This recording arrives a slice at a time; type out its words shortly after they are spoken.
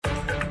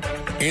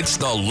It's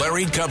the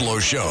Larry Kudlow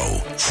Show.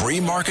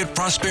 Free market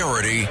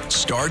prosperity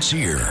starts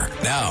here.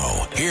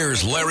 Now,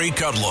 here's Larry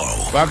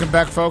Kudlow. Welcome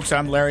back, folks.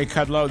 I'm Larry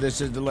Kudlow.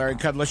 This is the Larry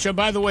Kudlow Show.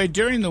 By the way,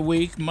 during the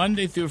week,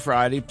 Monday through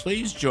Friday,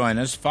 please join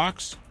us,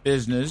 Fox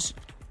Business.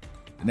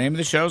 The name of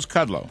the show is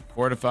Kudlow,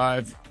 4 to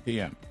 5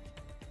 p.m.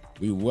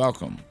 We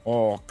welcome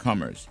all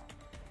comers.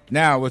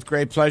 Now, with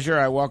great pleasure,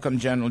 I welcome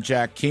General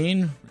Jack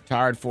Keene,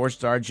 retired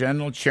four-star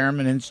general,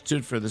 chairman,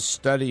 Institute for the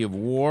Study of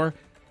War,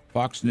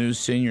 Fox News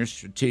senior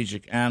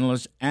strategic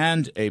analyst,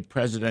 and a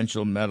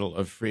Presidential Medal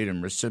of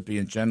Freedom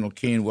recipient. General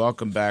Keene,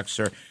 welcome back,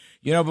 sir.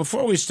 You know,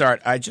 before we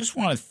start, I just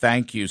want to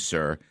thank you,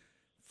 sir,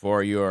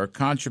 for your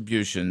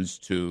contributions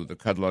to the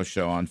Kudlow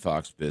Show on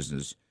Fox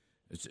Business.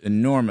 It's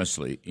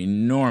enormously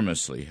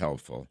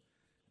helpful.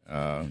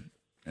 I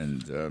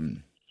don't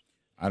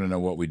know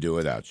what we'd do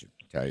without you,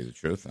 to tell you the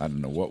truth. I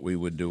don't know what we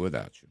would do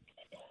without you.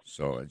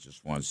 So I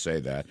just want to say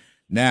that.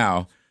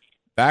 Now,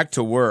 back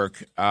to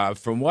work.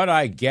 From what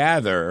I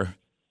gather,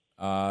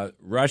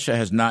 Russia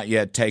has not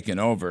yet taken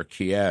over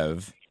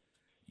Kiev.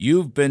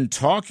 You've been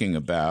talking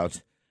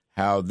about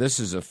how this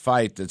is a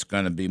fight that's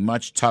going to be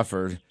much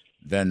tougher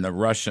than the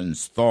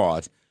Russians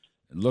thought.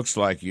 It looks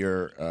like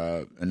your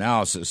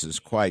analysis is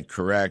quite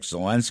correct.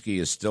 Zelensky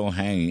is still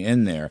hanging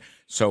in there.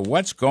 So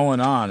what's going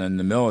on in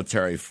the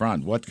military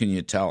front? What can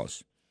you tell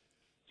us?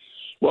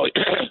 Well,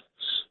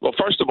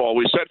 first of all,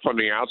 we said from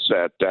the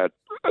outset that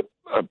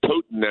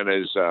Putin and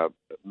his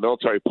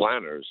military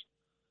planners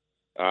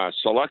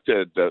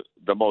selected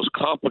the most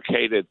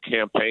complicated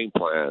campaign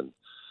plan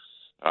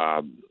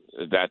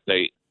that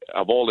they,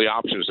 of all the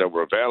options that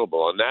were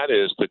available, and that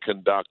is to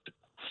conduct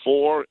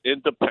 4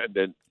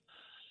 independent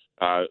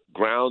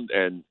ground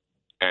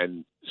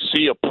and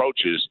sea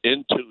approaches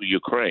into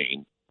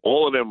Ukraine,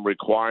 all of them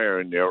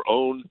requiring their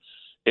own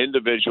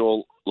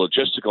individual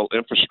logistical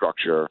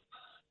infrastructure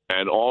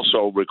and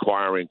also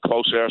requiring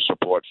close air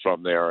support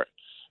from their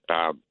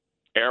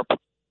air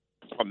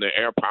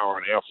power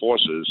and air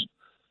forces,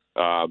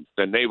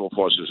 the naval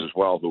forces as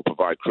well, who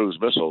provide cruise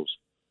missiles,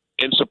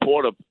 in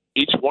support of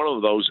each one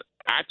of those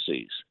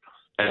axes.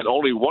 And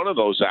only one of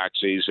those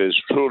axes has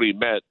truly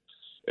met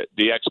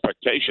the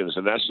expectations,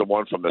 and that's the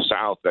one from the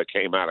south that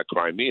came out of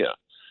Crimea.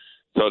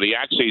 So the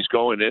axis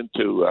going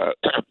into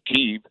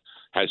Kyiv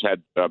has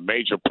had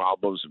major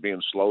problems of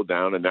being slowed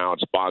down, and now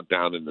it's bogged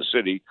down in the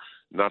city.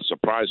 Not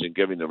surprising,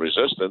 given the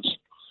resistance.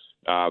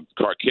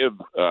 Kharkiv,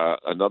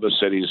 another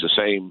city, is the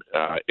same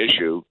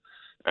issue.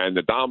 And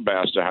the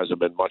Donbass, there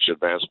hasn't been much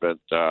advancement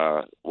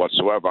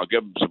whatsoever. I'll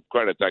give them some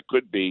credit. That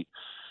could be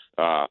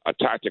a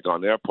tactic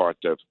on their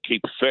part to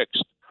keep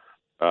fixed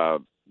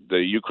the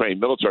Ukraine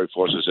military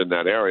forces in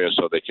that area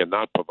so they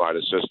cannot provide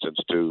assistance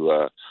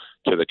to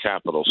the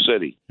capital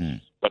city.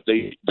 But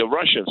the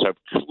Russians have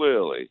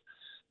clearly,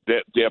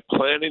 their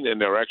planning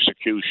and their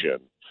execution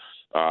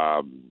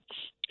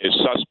is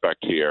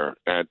suspect here,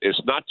 and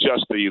it's not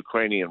just the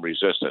Ukrainian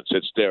resistance;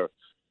 it's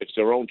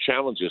their own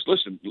challenges.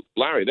 Listen,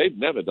 Larry, they've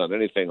never done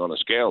anything on a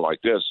scale like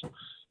this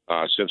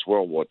since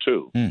World War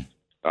II,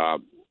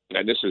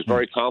 and this is a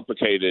very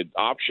complicated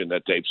option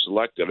that they've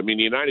selected. I mean,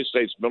 the United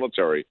States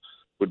military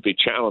would be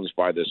challenged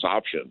by this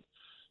option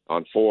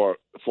on four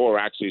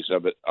axes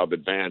of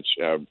advance,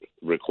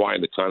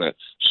 requiring the kind of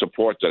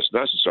support that's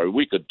necessary.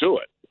 We could do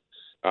it.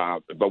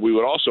 But we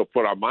would also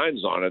put our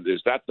minds on it.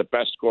 Is that the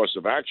best course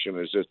of action?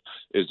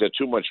 Is there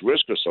too much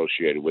risk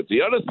associated with it?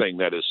 The other thing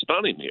that is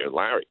stunning here,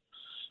 Larry,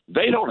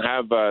 they don't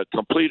have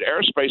complete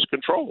airspace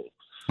control.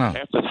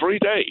 After 3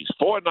 days,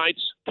 4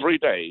 nights, 3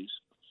 days,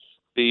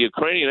 the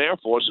Ukrainian Air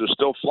Force is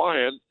still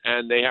flying,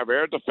 and they have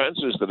air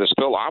defenses that are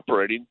still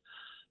operating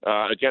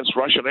against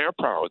Russian air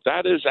power.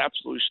 That is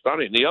absolutely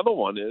stunning. The other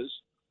one is,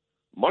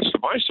 much to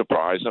my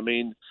surprise, I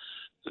mean,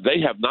 they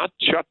have not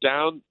shut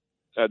down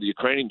the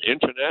Ukrainian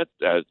internet.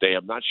 They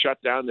have not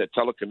shut down their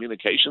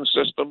telecommunication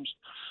systems.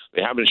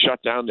 They haven't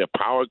shut down their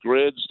power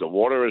grids. The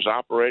water is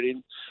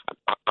operating.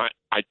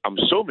 I'm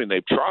assuming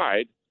they've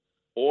tried,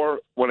 or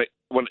when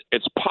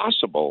it's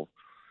possible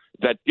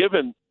that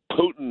given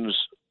Putin's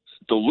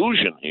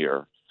delusion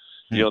here,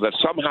 you know, that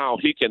somehow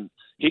he can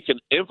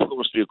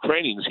influence the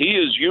Ukrainians. He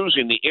is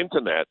using the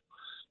internet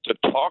to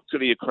talk to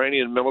the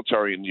Ukrainian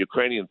military and the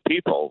Ukrainian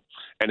people,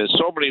 and in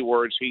so many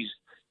words,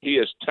 he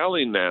is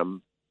telling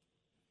them,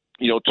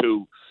 you know,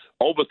 to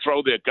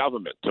overthrow their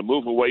government, to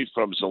move away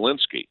from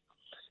Zelensky.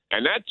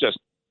 And that just,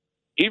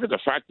 even the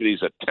fact that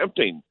he's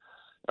attempting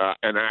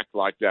an act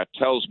like that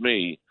tells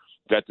me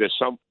that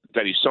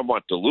that he's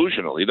somewhat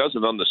delusional. He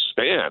doesn't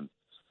understand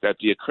that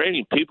the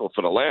Ukrainian people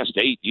for the last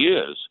 8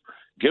 years,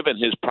 given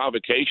his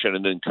provocation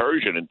and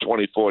incursion in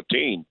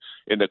 2014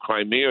 in the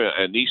Crimea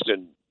and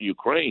eastern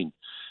Ukraine,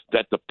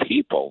 that the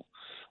people,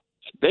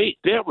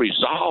 their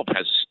resolve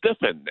has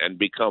stiffened and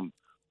become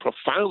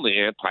profoundly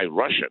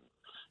anti-Russian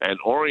and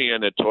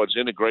oriented towards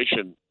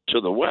integration to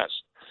the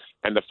West.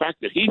 And the fact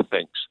that he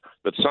thinks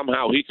that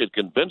somehow he could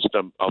convince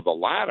them of the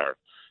latter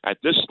at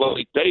this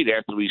late date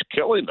after he's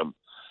killing them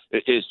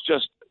is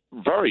just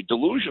very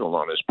delusional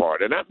on his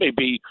part. And that may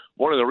be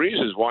one of the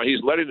reasons why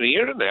he's letting the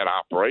internet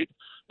operate,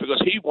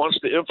 because he wants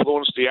to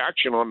influence the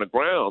action on the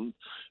ground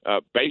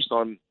based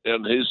on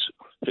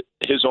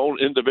his own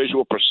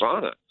individual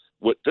persona.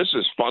 This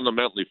is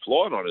fundamentally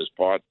flawed on his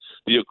part.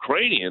 The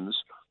Ukrainians,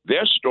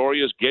 their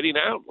story is getting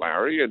out,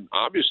 Larry, and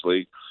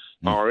obviously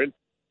the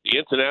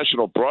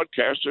international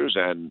broadcasters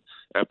and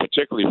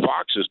particularly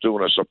Fox is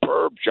doing a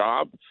superb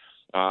job,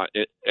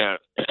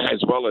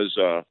 as well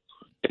as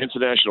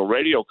international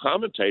radio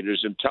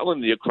commentators in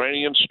telling the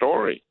Ukrainian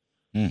story.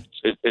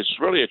 It's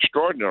really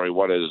extraordinary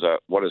what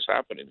is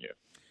happening here.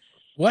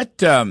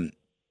 What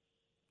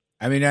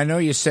I mean, I know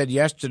you said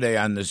yesterday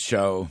on this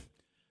show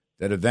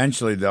that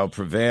eventually they'll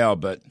prevail,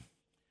 but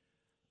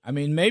I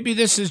mean, maybe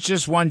this is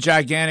just one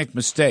gigantic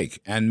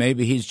mistake, and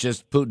maybe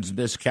Putin's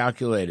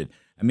miscalculated.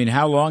 I mean,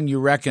 how long you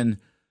reckon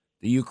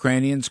the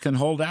Ukrainians can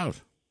hold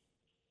out?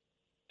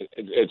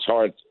 It's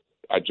hard.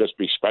 I'd just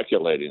be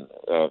speculating.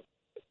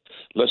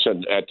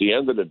 Listen, at the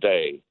end of the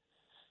day,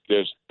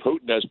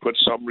 Putin has put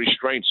some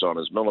restraints on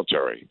his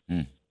military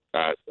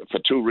for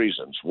two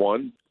reasons.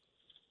 One,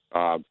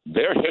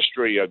 their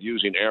history of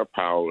using air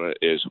power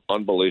is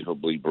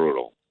unbelievably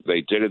brutal.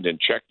 They did it in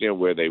Chechnya,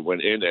 where they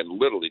went in and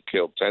literally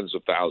killed tens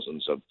of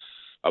thousands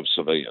of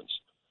civilians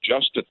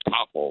just to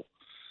topple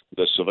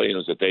the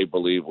civilians that they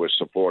believe were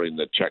supporting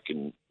the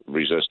Chechen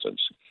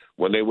resistance.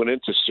 When they went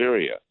into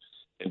Syria,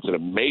 into the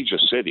major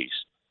cities,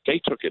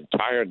 they took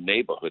entire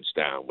neighborhoods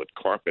down with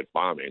carpet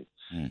bombing,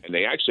 and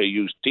they actually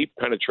used deep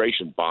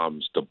penetration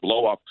bombs to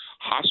blow up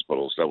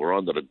hospitals that were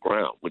under the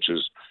ground, which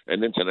is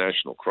an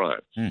international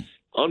crime.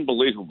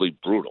 Unbelievably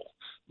brutal.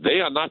 They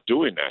are not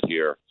doing that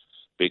here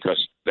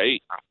because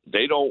they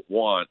don't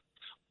want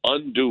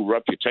undue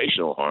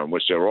reputational harm,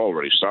 which they're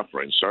already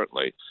suffering,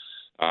 certainly,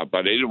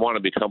 but they didn't want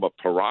to become a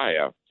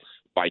pariah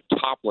by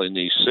toppling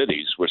these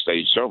cities, which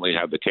they certainly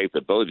have the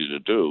capability to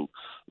do,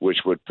 which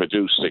would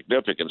produce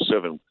significant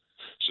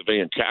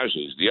civilian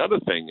casualties. The other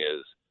thing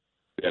is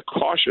their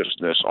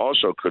cautiousness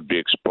also could be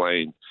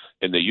explained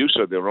in the use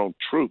of their own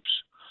troops.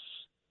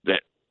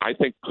 That I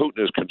think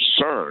Putin is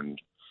concerned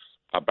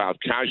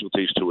about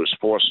casualties to his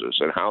forces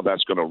and how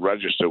that's going to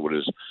register with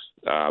his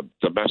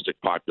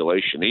domestic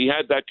population. He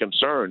had that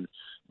concern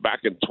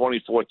back in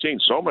 2014,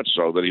 so much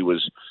so that he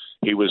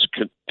was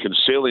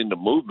concealing the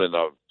movement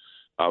of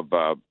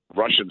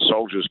Russian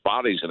soldiers'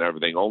 bodies and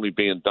everything only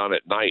being done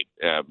at night,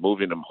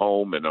 moving them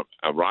home and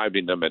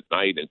arriving them at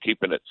night and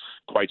keeping it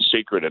quite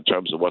secret in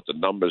terms of what the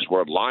numbers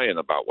were, lying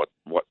about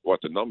what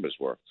the numbers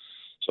were.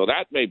 So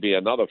that may be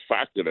another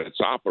factor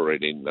that's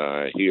operating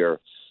here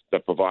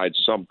that provides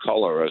some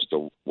color as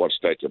to what's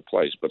taking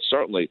place. But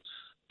certainly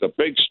the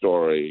big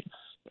story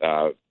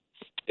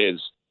is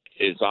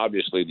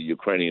obviously the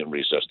Ukrainian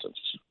resistance.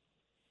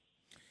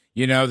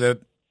 You know,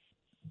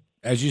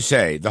 as you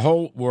say, the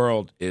whole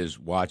world is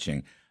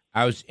watching.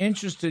 I was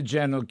interested,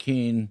 General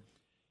Keene,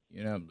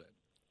 you know,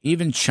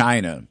 even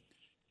China.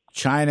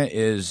 China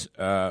is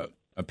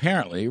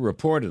apparently,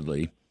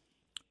 reportedly,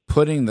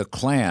 putting the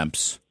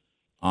clamps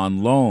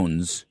on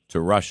loans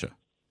to Russia.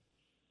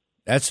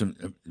 It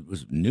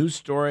was a news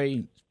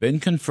story. It's been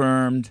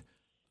confirmed.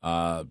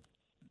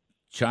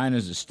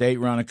 China's a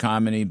state-run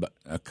economy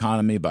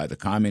by the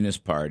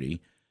Communist Party.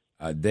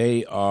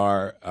 They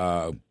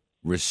are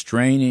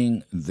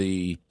restraining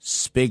the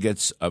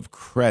spigots of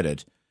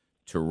credit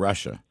to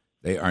Russia.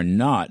 They are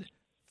not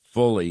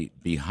fully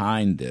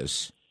behind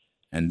this,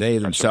 and they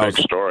themselves. That's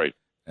a big story.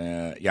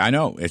 Yeah, I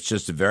know. It's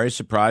just a very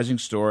surprising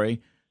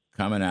story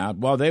coming out.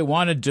 Well, they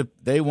wanted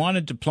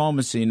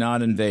diplomacy,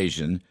 not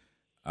invasion.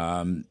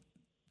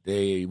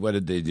 What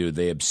did they do?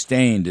 They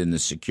abstained in the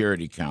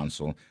Security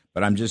Council.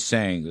 But I'm just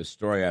saying, the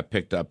story I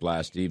picked up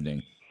last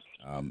evening.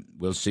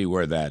 We'll see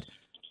where that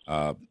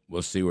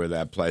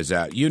plays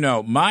out. You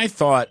know, my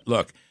thought.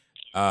 Look,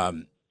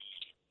 the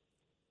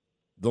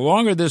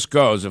longer this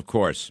goes, of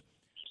course,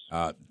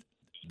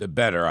 the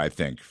better, I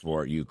think,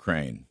 for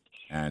Ukraine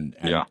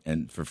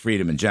and for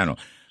freedom in general.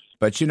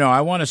 But you know,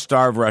 I want to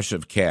starve Russia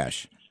of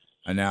cash.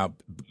 And now,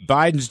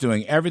 Biden's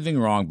doing everything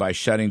wrong by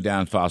shutting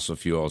down fossil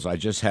fuels. I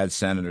just had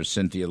Senator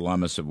Cynthia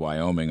Lummis of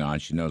Wyoming on.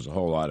 She knows a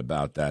whole lot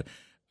about that.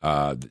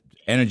 The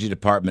Energy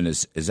Department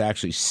is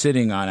actually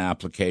sitting on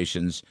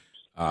applications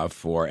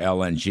for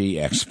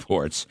LNG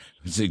exports.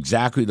 It's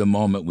exactly the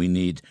moment we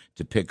need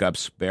to pick up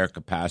spare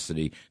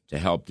capacity to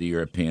help the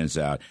Europeans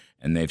out.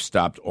 And they've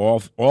stopped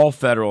all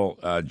federal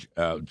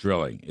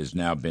drilling has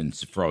now been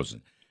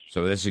frozen.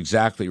 So that's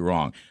exactly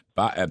wrong.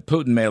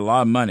 Putin made a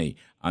lot of money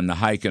on the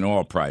hike in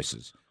oil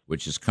prices,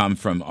 which has come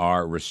from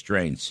our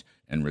restraints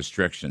and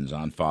restrictions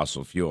on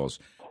fossil fuels.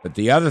 But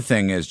the other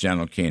thing is,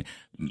 General Keene,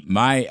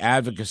 my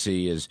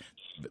advocacy is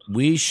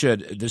we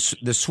should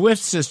the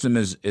SWIFT system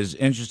is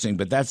interesting,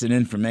 but that's an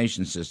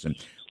information system.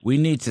 We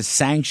need to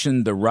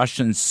sanction the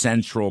Russian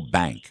central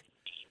bank,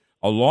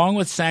 along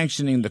with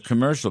sanctioning the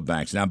commercial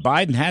banks. Now,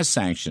 Biden has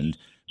sanctioned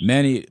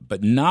many,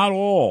 but not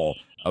all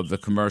of the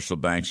commercial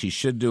banks. He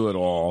should do it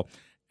all,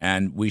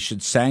 and we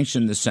should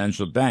sanction the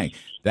central bank.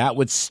 That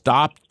would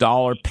stop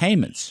dollar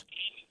payments,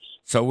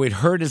 so it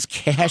hurt his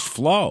cash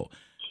flow.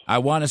 I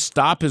want to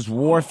stop his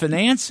war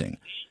financing.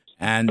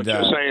 And but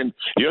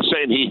you're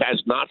saying he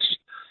has not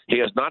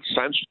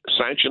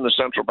sanctioned the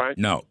central bank?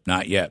 No,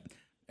 not yet.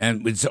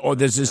 And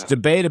there's this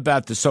debate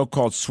about the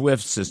so-called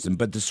SWIFT system,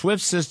 but the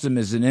SWIFT system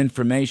is an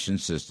information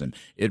system.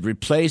 It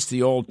replaced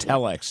the old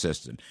telex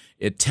system.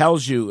 It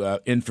tells you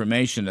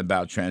information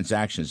about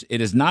transactions.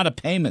 It is not a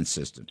payment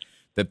system.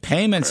 The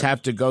payments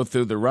have to go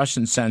through the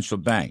Russian central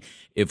bank.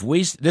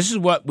 This is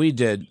what we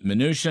did,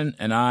 Mnuchin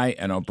and I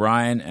and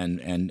O'Brien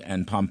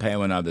and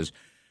Pompeo and others.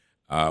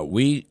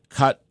 We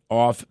cut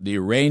off the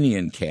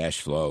Iranian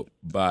cash flow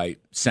by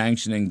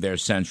sanctioning their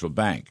central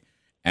bank,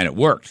 and it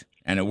worked,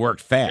 and it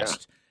worked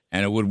fast. Yeah.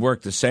 And it would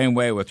work the same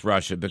way with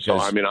Russia because... So,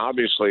 I mean,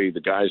 obviously,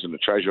 the guys in the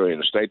Treasury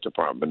and the State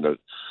Department,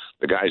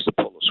 the guys that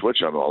pull the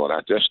switch on all of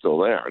that, they're still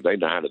there. They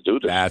know how to do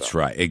this. That's stuff.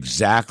 Right.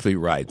 Exactly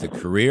right. The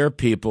career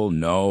people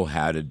know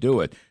how to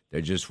do it.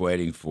 They're just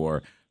waiting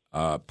for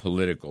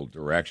political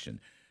direction.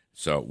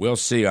 So we'll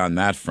see on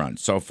that front.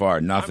 So far,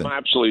 nothing. I'm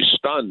absolutely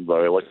stunned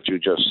by what you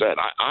just said.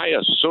 I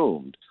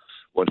assumed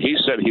when he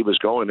said he was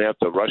going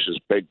after Russia's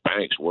big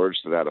banks,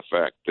 words to that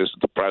effect, this is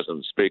the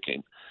president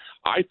speaking,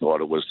 I thought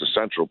it was the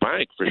central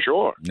bank for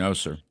sure. No,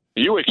 sir.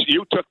 You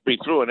took me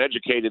through and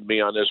educated me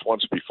on this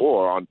once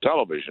before on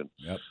television.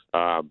 Yep.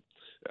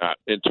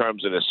 In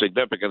terms of the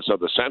significance of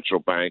the central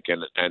bank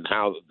and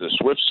how the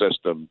SWIFT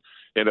system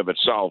in of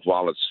itself,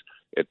 while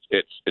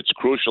it's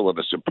crucial and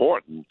it's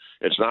important,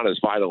 it's not as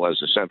vital as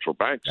the central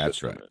bank system.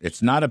 That's right.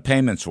 It's not a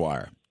payments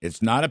wire.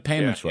 It's not a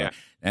payments wire. Yeah.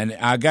 And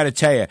I got to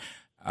tell you,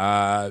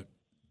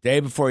 day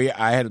before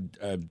I had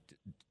a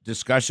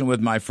discussion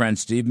with my friend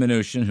Steve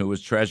Mnuchin, who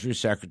was Treasury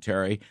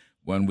Secretary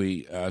when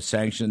we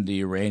sanctioned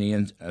the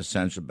Iranian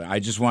central bank. I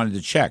just wanted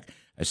to check.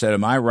 I said,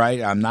 am I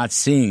right? I'm not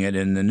seeing it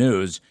in the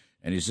news.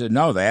 And he said,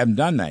 no, they haven't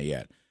done that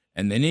yet.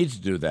 And they need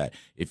to do that.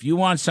 If you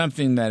want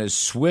something that is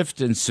swift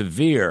and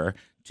severe,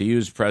 to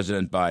use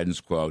President Biden's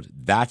quote,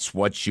 that's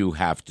what you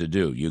have to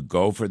do. You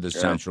go for the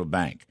central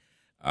bank.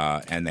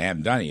 And they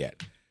haven't done it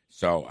yet.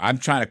 So I'm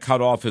trying to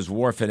cut off his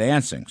war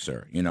financing,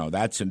 sir. You know,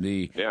 that's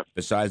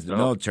besides the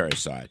military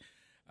side.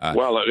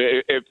 Well,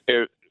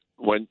 if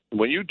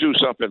when you do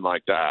something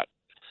like that,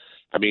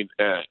 I mean,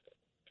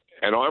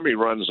 an army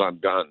runs on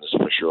guns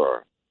for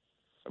sure,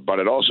 but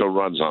it also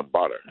runs on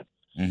butter,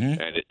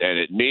 and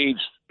it needs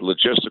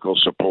logistical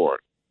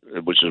support,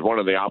 which is one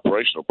of the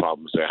operational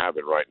problems they're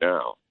having right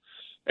now.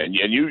 And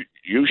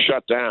you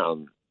shut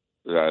down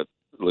the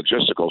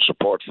logistical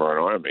support for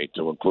an army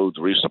to include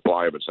the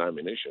resupply of its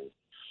ammunition.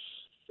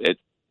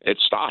 It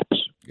stops.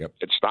 Yep.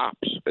 It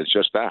stops. It's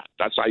just that.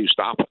 That's how you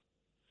stop it.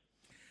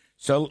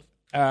 So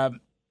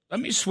let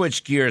me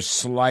switch gears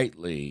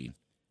slightly.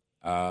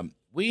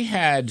 We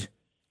had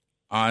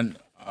on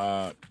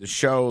the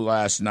show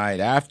last night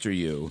after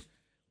you,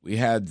 we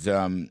had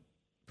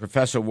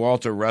Professor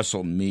Walter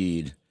Russell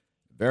Mead,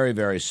 very,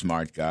 very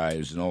smart guy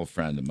who's an old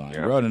friend of mine. He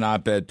wrote an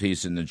op-ed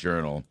piece in the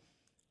Journal,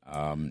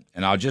 and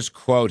I'll just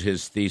quote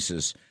his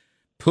thesis.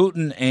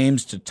 Putin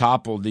aims to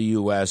topple the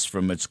U.S.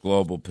 from its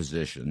global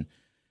position,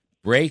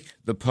 break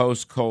the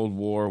post-Cold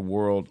War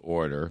world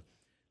order,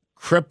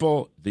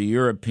 cripple the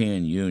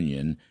European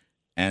Union,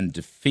 and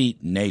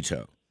defeat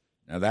NATO.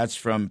 Now, that's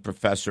from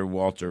Professor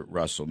Walter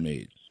Russell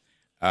Mead.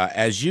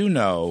 As you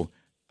know,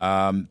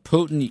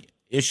 Putin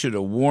issued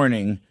a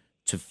warning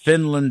to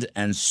Finland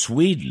and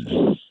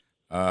Sweden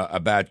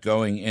about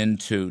going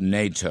into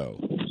NATO.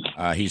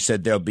 He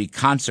said there'll be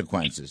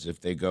consequences if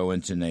they go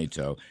into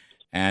NATO.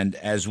 And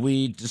as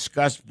we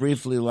discussed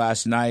briefly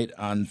last night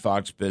on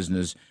Fox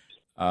Business,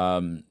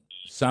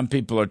 some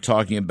people are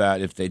talking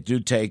about if they do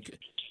take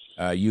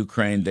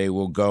Ukraine, they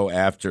will go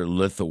after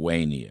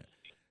Lithuania.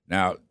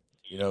 Now,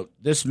 you know,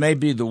 this may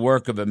be the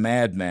work of a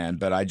madman,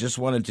 but I just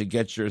wanted to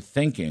get your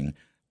thinking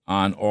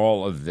on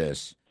all of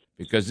this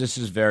because this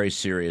is very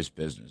serious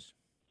business.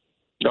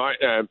 No,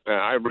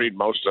 I read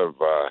most of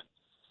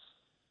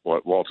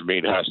what Walter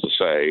Mead has to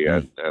say,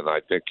 and I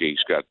think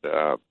he's got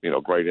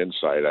great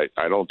insight.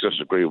 I don't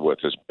disagree with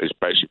his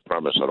basic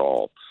premise at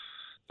all.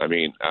 I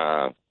mean,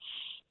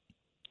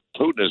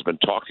 Putin has been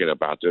talking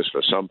about this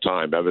for some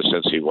time, ever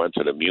since he went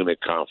to the Munich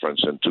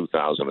conference in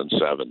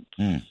 2007.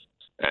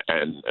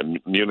 And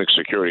Munich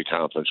Security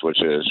Conference,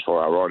 which is,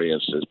 for our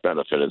audience's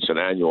benefit, it's an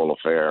annual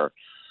affair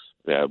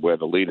where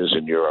the leaders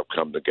in Europe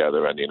come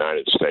together and the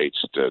United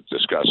States to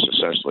discuss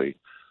essentially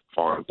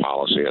foreign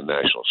policy and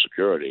national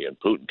security. And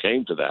Putin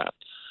came to that.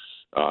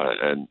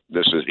 And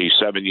he's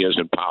 7 years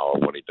in power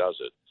when he does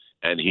it.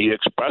 And he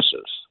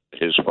expresses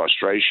his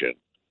frustration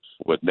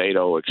with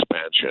NATO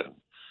expansion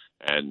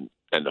and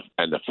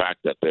the fact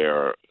that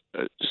they're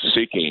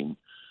seeking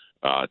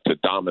to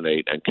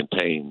dominate and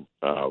contain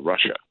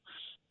Russia.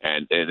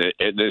 And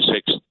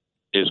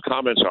his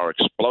comments are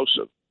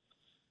explosive,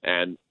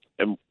 and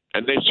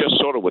they just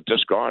sort of were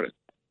discarded,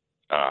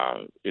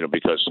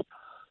 because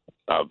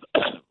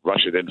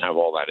Russia didn't have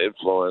all that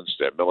influence.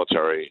 Their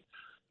military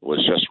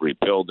was just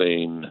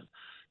rebuilding.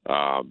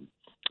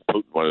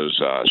 Putin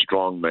was a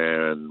strong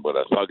man with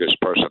a thuggish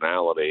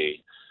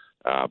personality,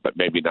 but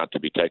maybe not to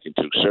be taken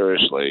too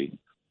seriously.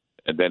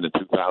 And then in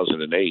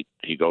 2008,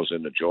 he goes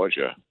into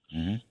Georgia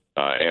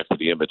after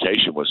the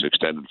invitation was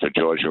extended for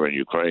Georgia and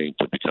Ukraine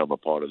to become a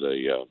part of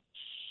NATO.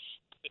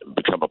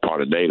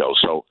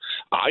 So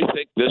I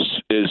think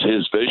this is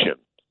his vision,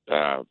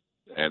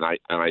 and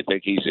I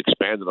think he's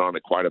expanded on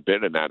it quite a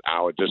bit in that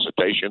hour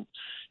dissertation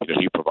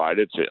he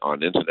provided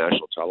on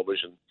international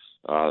television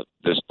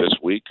this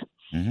week.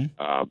 Mm-hmm.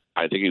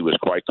 I think he was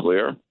quite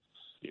clear,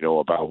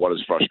 about what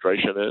his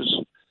frustration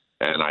is.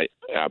 And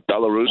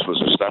Belarus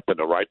was a step in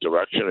the right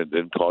direction and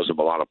didn't cause him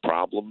a lot of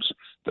problems.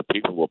 The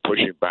people were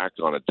pushing back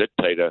on a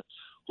dictator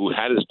who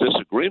had his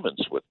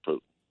disagreements with Putin.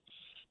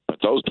 But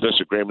those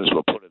disagreements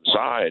were put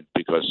aside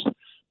because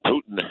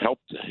Putin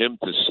helped him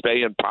to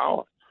stay in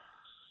power.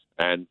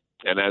 And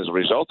as a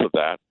result of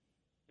that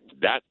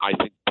I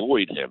think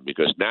buoyed him,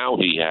 because now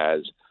he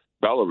has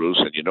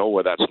Belarus, and you know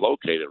where that's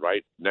located,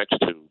 right next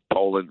to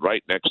Poland,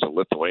 right next to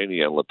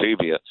Lithuania and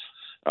Latvia,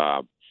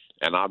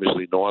 and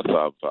obviously north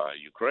of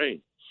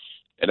Ukraine.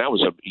 And that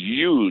was a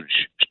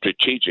huge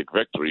strategic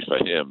victory for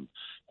him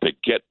to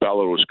get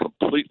Belarus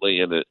completely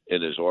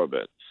in his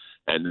orbit.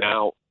 And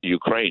now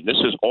Ukraine. This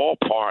is all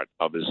part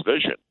of his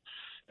vision.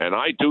 And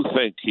I do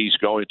think he's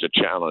going to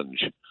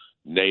challenge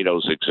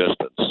NATO's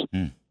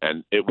existence.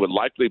 And it would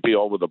likely be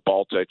over the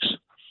Baltics.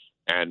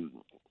 And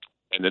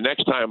the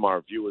next time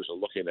our viewers are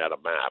looking at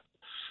a map,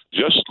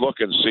 just look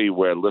and see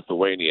where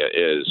Lithuania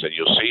is, and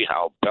you'll see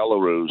how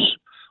Belarus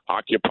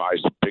occupies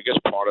the biggest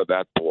part of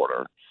that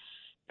border.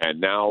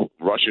 And now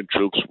Russian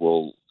troops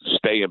will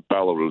stay in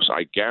Belarus.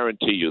 I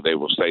guarantee you they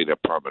will stay there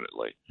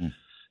permanently.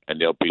 And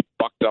they'll be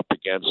bucked up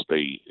against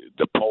the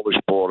Polish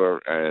border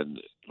and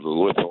the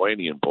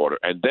Lithuanian border.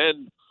 And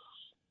then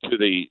to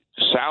the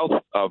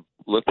south of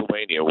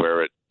Lithuania,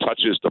 where it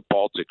touches the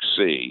Baltic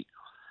Sea,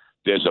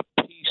 there's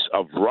a piece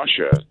of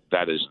Russia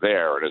that is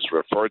there, and it's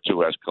referred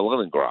to as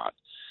Kaliningrad.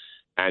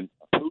 And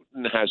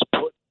Putin has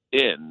put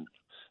in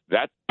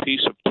that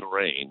piece of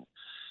terrain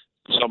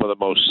some of the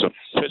most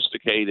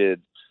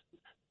sophisticated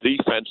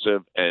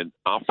defensive and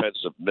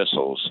offensive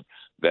missiles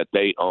that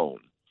they own,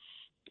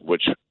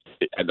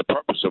 and the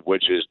purpose of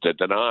which is to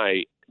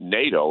deny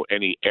NATO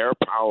any air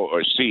power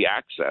or sea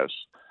access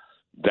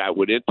that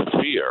would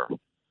interfere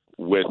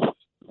with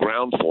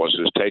ground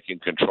forces taking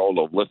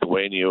control of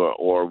Lithuania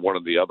or one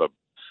of the other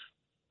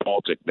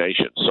Baltic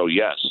nations. So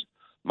yes,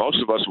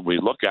 most of us, when we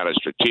look at it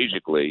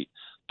strategically,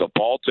 the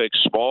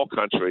Baltics, small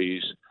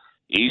countries,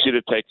 easy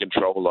to take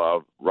control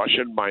of,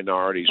 Russian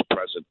minorities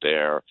present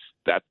there,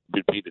 that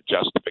would be the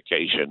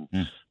justification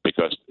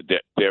because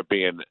they're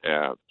being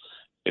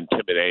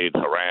intimidated,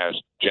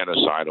 harassed,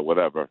 genocide, or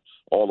whatever,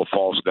 all the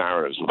false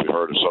narratives we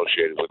heard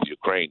associated with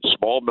Ukraine.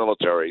 Small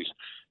militaries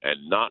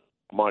and not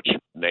much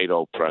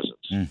NATO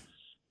presence.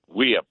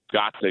 We have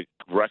got to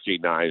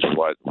recognize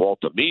what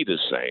Walter Mead is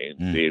saying.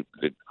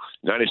 The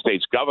United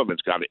States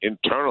government's got to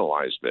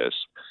internalize this,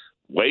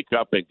 wake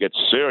up and get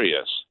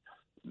serious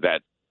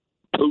that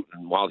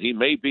Putin, while he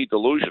may be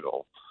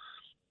delusional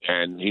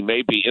and he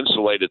may be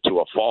insulated to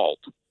a fault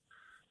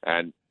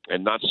and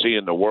not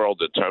seeing the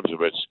world in terms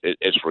of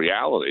its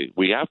reality,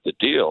 we have to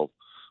deal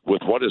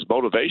with what his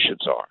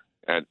motivations are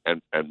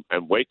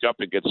and wake up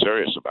and get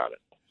serious about it.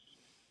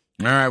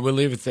 All right, we'll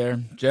leave it there.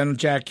 General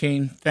Jack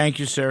Keene, thank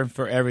you, sir,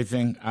 for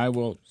everything. I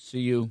will see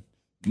you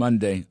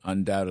Monday,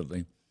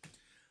 undoubtedly.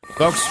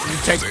 Folks, we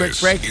take a quick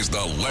break. This is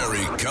the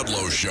Larry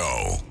Kudlow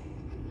Show.